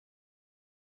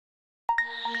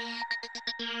Hi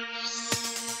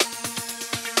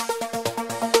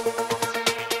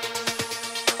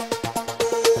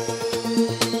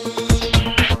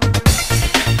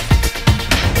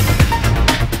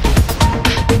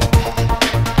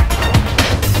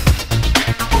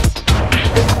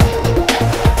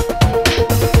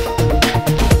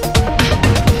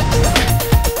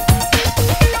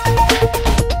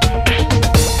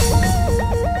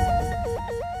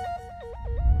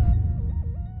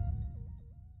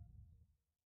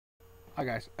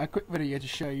guys, a quick video to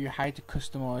show you how to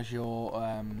customise your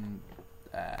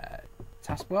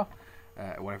taskbar,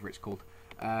 whatever it's called.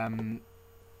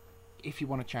 If you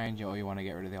want to change it or you want to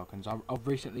get rid of the icons, I've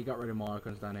recently got rid of my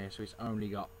icons down here, so it's only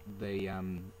got the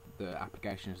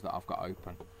applications that I've got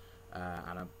open,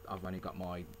 and I've only got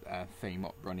my theme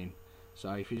up running.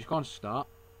 So if you just go on Start,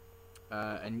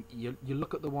 and you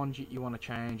look at the ones you want to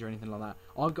change or anything like that,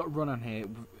 I've got Run on here.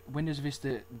 Windows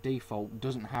Vista default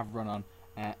doesn't have Run on.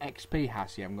 XP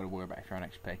has, you haven't got to worry about if you're on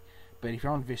XP. But if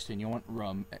you're on Vista and you want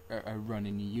Run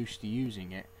and you're used to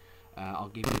using it, I'll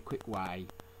give you a quick way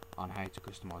on how to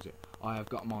customise it. I have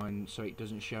got mine so it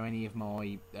doesn't show any of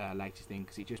my latest thing,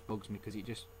 because it just bugs me, because it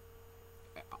just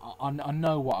I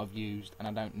know what I've used and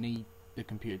I don't need the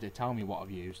computer to tell me what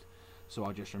I've used, so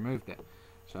I just removed it.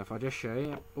 So if I just show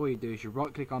you, all you do is you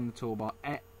right click on the toolbar,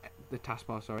 the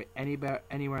taskbar, sorry, anywhere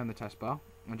on the taskbar,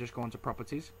 and just go on to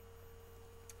Properties.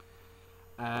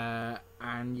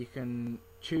 And you can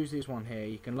choose this one here.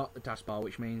 You can lock the taskbar,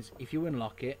 which means if you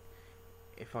unlock it,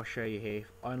 if I show you here,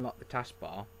 if I unlock the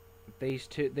taskbar,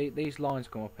 these lines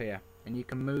come up here, and you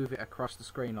can move it across the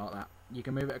screen like that. You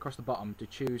can move it across the bottom to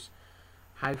choose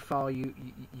how far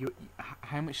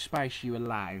how much space you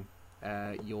allow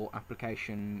your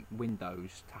application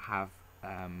windows to have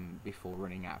before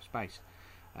running out of space.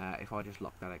 If I just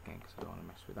lock that again, because I don't want to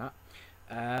mess with that.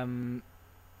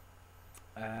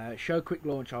 Show quick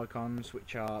launch icons,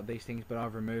 which are these things, but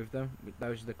I've removed them.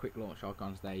 Those are the quick launch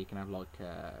icons there. You can have like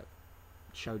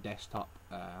show desktop,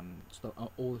 stuff,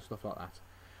 all the stuff like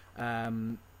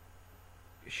that.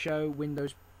 Show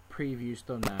Windows previews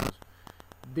thumbnails.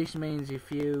 This means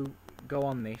if you go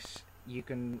on this, you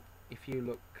can, if you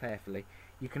look carefully,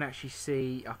 you can actually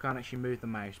see. I can't actually move the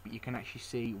mouse, but you can actually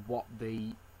see what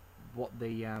the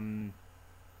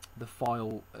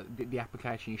file, the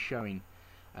application is showing.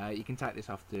 You can take this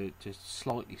off to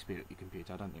slightly speed up your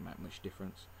computer. I don't think it makes much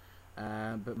difference.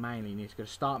 But mainly you need to go to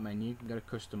Start menu. You can go to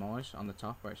Customise on the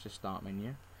top where it says Start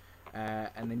menu,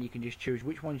 and then you can just choose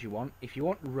which ones you want. If you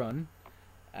want Run,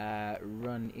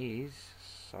 Run is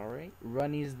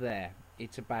there.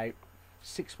 It's about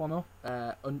 6 up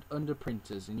under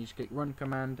printers, and you just click Run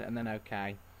command and then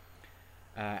OK,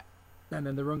 and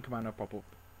then the Run command will pop up.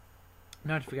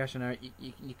 Notification alert.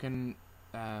 You can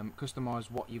customise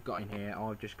what you've got in here.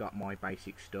 I've just got my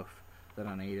basic stuff that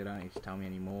I need. I don't need to tell me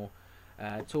any more.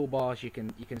 Toolbars, you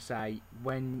can say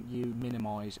when you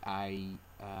minimise a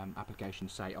application,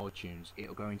 say iTunes,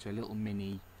 it'll go into a little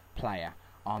mini player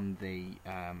on the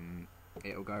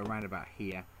it'll go around about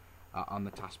here on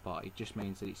the taskbar. It just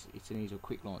means that it's an easy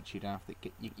quick launch. You don't have to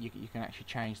get, you can actually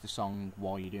change the song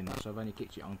while you're doing that. So I've only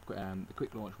clicked it on the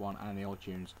quick launch one and the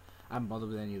iTunes. I haven't bothered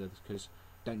with any others because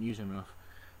don't use them enough.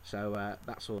 So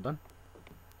that's all done,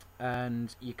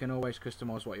 and you can always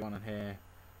customise what you want on here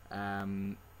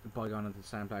by going onto the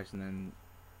same place, and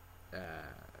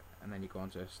then you go on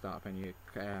to Start menu,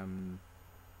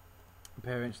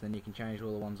 appearance, and then you can change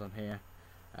all the ones on here,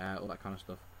 all that kind of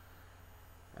stuff.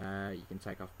 You can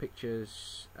take off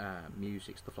pictures,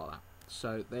 music, stuff like that.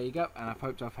 So there you go, and I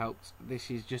hope I've helped.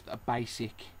 This is just a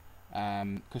basic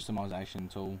customisation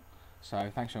tool.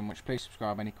 So thanks very much. Please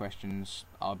subscribe. Any questions,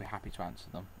 I'll be happy to answer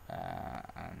them.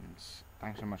 And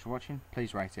thanks very much for watching.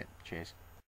 Please rate it. Cheers.